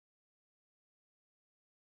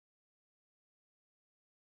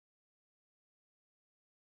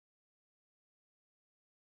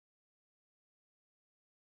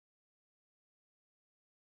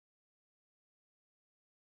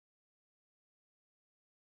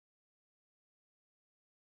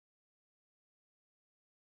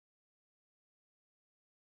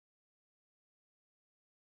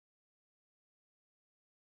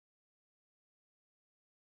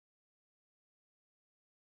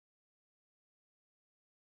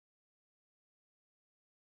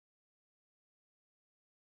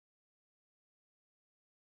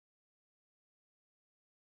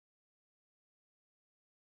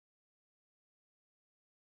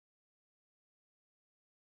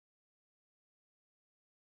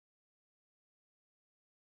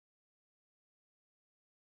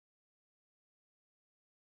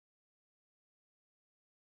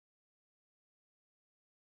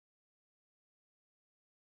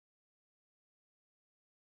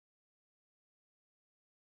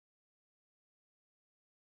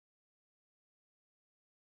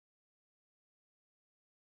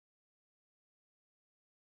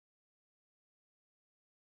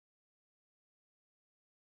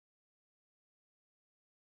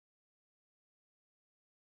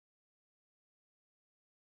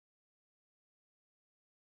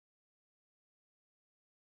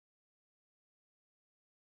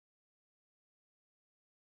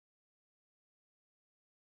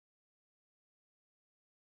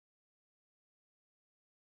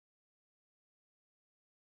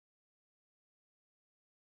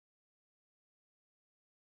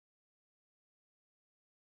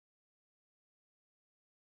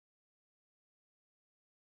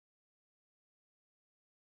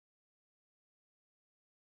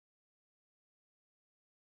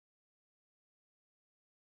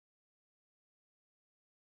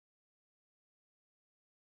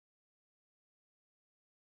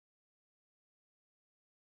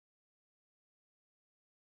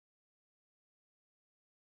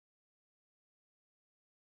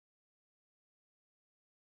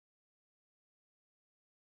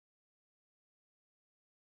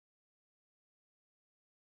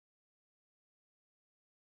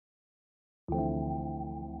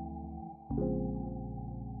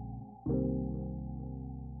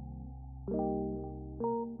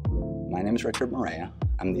name is Richard Morea.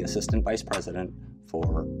 I'm the Assistant Vice President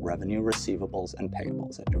for Revenue, Receivables, and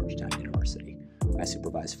Payables at Georgetown University. I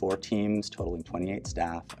supervise 4 teams totaling 28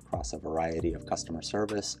 staff across a variety of customer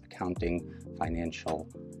service, accounting, financial,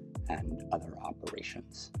 and other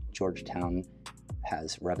operations. Georgetown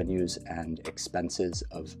has revenues and expenses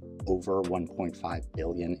of over $1.5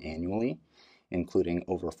 billion annually, including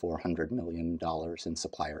over $400 million in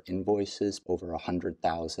supplier invoices, over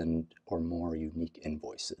 100,000 or more unique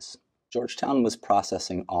invoices. Georgetown was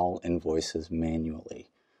processing all invoices manually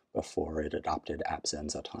before it adopted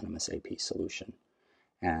AppZen's autonomous AP solution.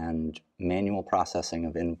 And manual processing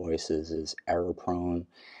of invoices is error-prone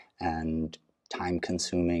and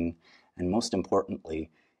time-consuming, and most importantly,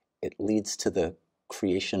 it leads to the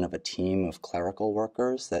creation of a team of clerical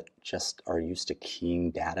workers that just are used to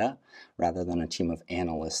keying data rather than a team of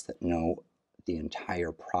analysts that know the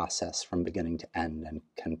entire process from beginning to end and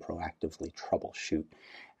can proactively troubleshoot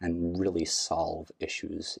and really solve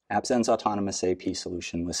issues. AppZen's autonomous AP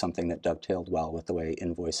solution was something that dovetailed well with the way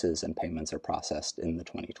invoices and payments are processed in the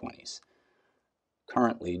 2020s.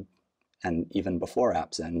 Currently, and even before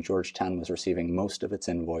AppZen, Georgetown was receiving most of its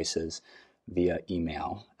invoices via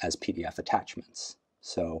email as PDF attachments.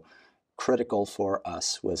 So critical for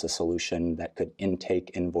us was a solution that could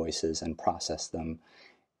intake invoices and process them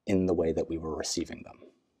in the way that we were receiving them.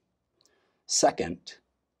 Second,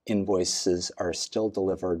 invoices are still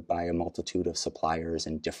delivered by a multitude of suppliers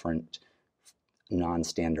in different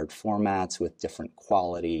non-standard formats with different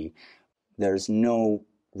quality. There's no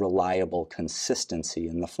reliable consistency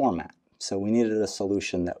in the format. So we needed a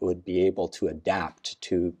solution that would be able to adapt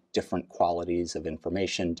to different qualities of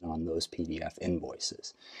information on those PDF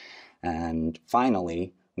invoices. And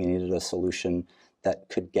finally, we needed a solution that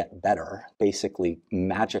could get better, basically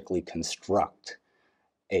magically construct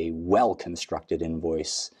a well-constructed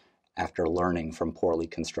invoice after learning from poorly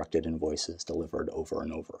constructed invoices delivered over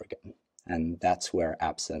and over again. And that's where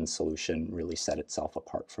AppZen's solution really set itself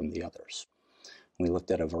apart from the others. We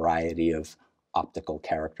looked at a variety of optical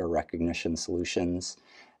character recognition solutions,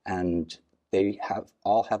 and they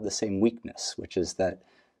all have the same weakness, which is that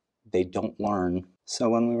they don't learn.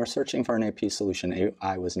 So when we were searching for an AP solution,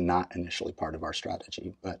 AI was not initially part of our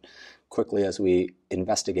strategy, but quickly as we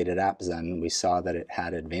investigated AppZen, we saw that it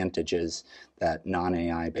had advantages that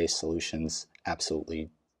non-AI based solutions absolutely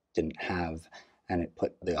didn't have, and it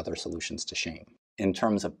put the other solutions to shame. In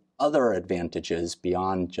terms of other advantages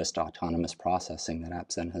beyond just autonomous processing that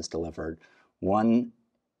AppZen has delivered, one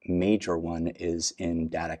major one is in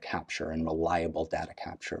data capture and reliable data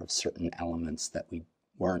capture of certain elements that we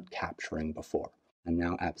weren't capturing before. And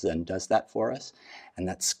now AppZen does that for us, and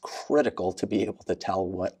that's critical to be able to tell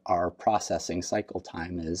what our processing cycle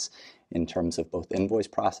time is in terms of both invoice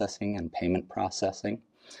processing and payment processing.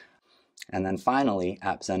 And then finally,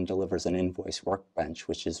 AppZen delivers an invoice workbench,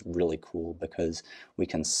 which is really cool because we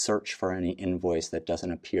can search for any invoice that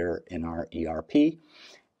doesn't appear in our ERP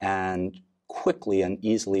and quickly and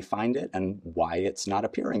easily find it and why it's not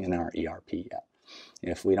appearing in our ERP yet.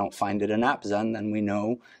 If we don't find it in AppZen, then we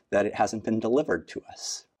know that it hasn't been delivered to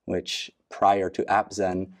us, which prior to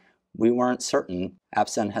AppZen, we weren't certain.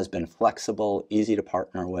 AppZen has been flexible, easy to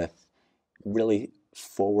partner with, really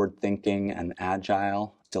forward-thinking and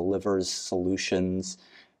agile, delivers solutions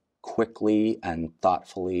quickly and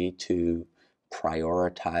thoughtfully to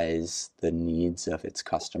prioritize the needs of its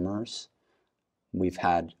customers. We've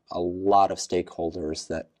had a lot of stakeholders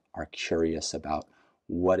that are curious about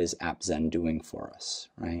what is AppZen doing for us,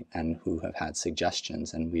 right? And who have had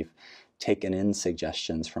suggestions. And we've taken in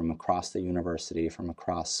suggestions from across the university, from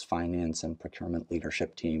across finance and procurement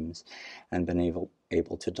leadership teams, and been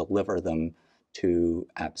able to deliver them to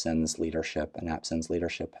AppZen's leadership. And AppZen's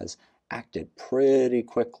leadership has acted pretty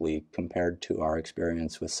quickly compared to our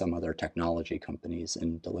experience with some other technology companies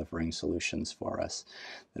in delivering solutions for us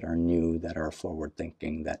that are new, that are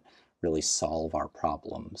forward-thinking, that really solve our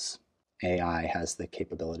problems. AI has the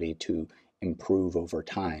capability to improve over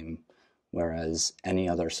time, whereas any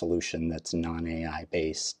other solution that's non-AI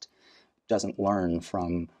based doesn't learn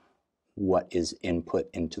from what is input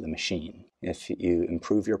into the machine. If you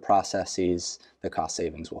improve your processes, the cost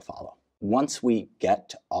savings will follow. Once we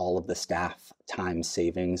get all of the staff time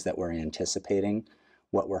savings that we're anticipating,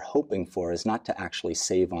 what we're hoping for is not to actually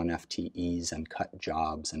save on FTEs and cut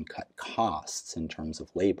jobs and cut costs in terms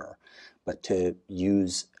of labor, but to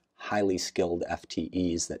use highly skilled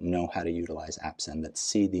FTEs that know how to utilize AppZen, that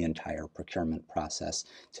see the entire procurement process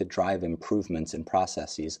to drive improvements in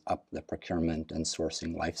processes up the procurement and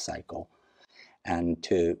sourcing lifecycle, and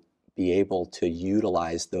to be able to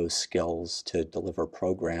utilize those skills to deliver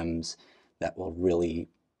programs that will really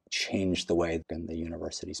change the way the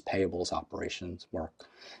university's payables operations work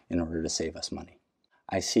in order to save us money.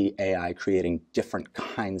 I see AI creating different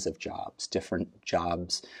kinds of jobs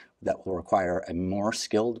that will require a more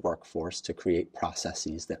skilled workforce to create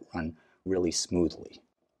processes that run really smoothly.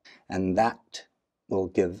 And that will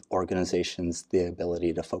give organizations the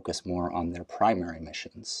ability to focus more on their primary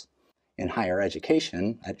missions. In higher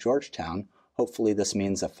education at Georgetown, hopefully this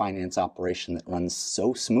means a finance operation that runs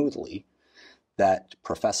so smoothly that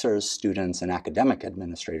professors, students, and academic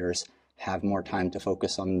administrators have more time to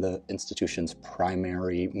focus on the institution's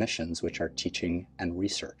primary missions, which are teaching and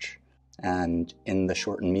research. And in the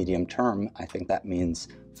short and medium term, I think that means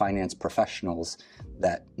finance professionals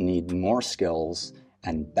that need more skills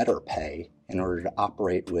and better pay in order to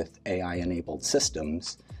operate with AI-enabled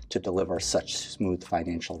systems to deliver such smooth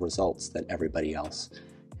financial results that everybody else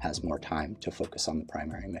has more time to focus on the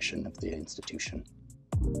primary mission of the institution.